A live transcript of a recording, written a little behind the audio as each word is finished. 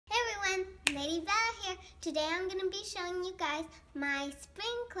here. Today I'm going to be showing you guys my spring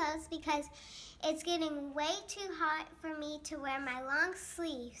clothes because it's getting way too hot for me to wear my long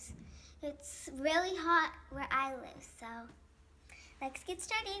sleeves. It's really hot where I live, so let's get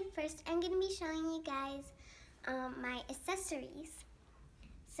started. First I'm going to be showing you guys my accessories.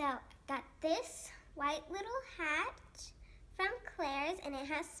 So I got this white little hat from Claire's and it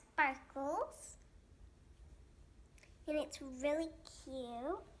has sparkles. And it's really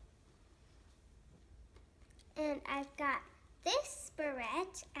cute. And I've got this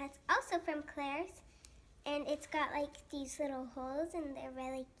barrette, that's also from Claire's, and it's got like these little holes and they're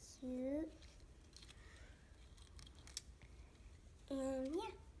really cute. And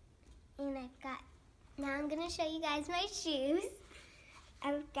yeah, and now I'm gonna show you guys my shoes.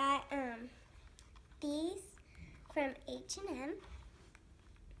 I've got these from H&M,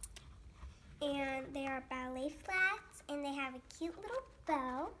 and they are ballet flats, and they have a cute little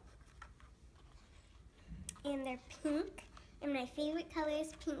bow. And they're pink, and my favorite color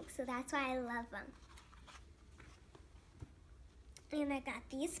is pink, so that's why I love them. And I got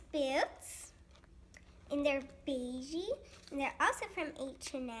these boots, and they're beigey, and they're also from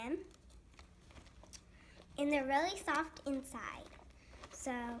H&M, and they're really soft inside.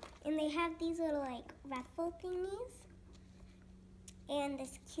 So, and they have these little like ruffle thingies, and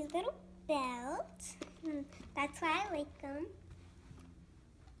this cute little belt, and that's why I like them.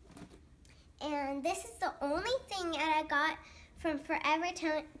 And this is the only thing that I got from Forever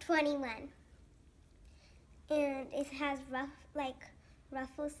 21. And it has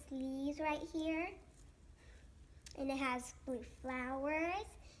ruffle sleeves right here. And it has blue flowers.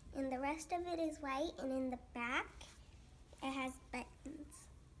 And the rest of it is white. And in the back, it has buttons.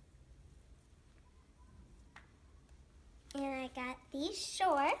 And I got these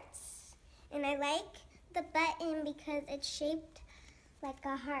shorts. And I like the button because it's shaped like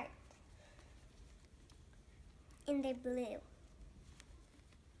a heart. And they're blue.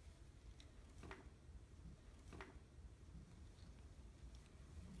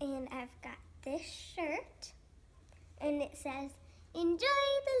 And I've got this shirt, and it says, "Enjoy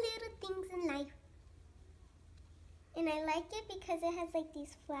the little things in life." And I like it because it has like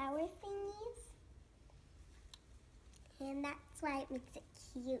these flower thingies, and that's why it makes it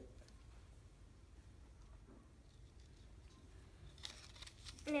cute.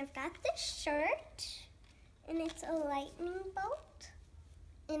 And I've got this shirt, and it's a lightning bolt,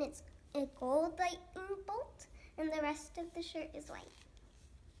 and it's a gold lightning bolt, and the rest of the shirt is white.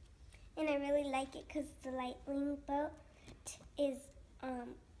 And I really like it because the lightning bolt is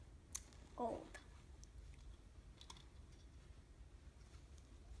gold.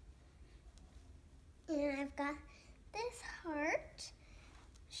 And I've got this heart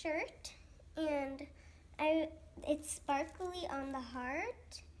shirt, and it's sparkly on the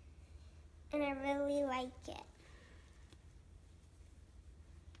heart, and I really like it.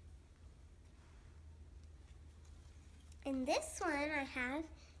 And this one I have,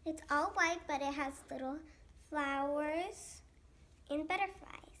 it's all white, but it has little flowers and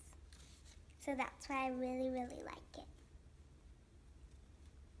butterflies. So that's why I really, really like it.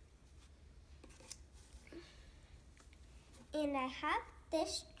 And I have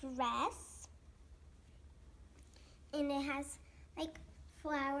this dress, and it has like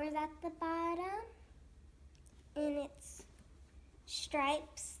flowers at the bottom, and it's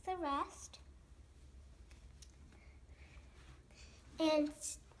stripes the rest. And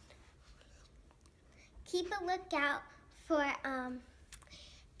keep a lookout for a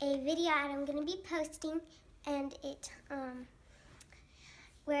video that I'm going to be posting, and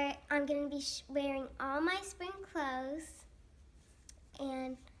where I'm going to be wearing all my spring clothes,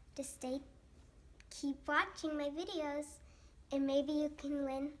 and just keep watching my videos, and maybe you can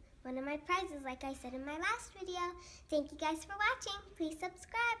win one of my prizes like I said in my last video. Thank you guys for watching. Please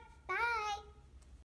subscribe.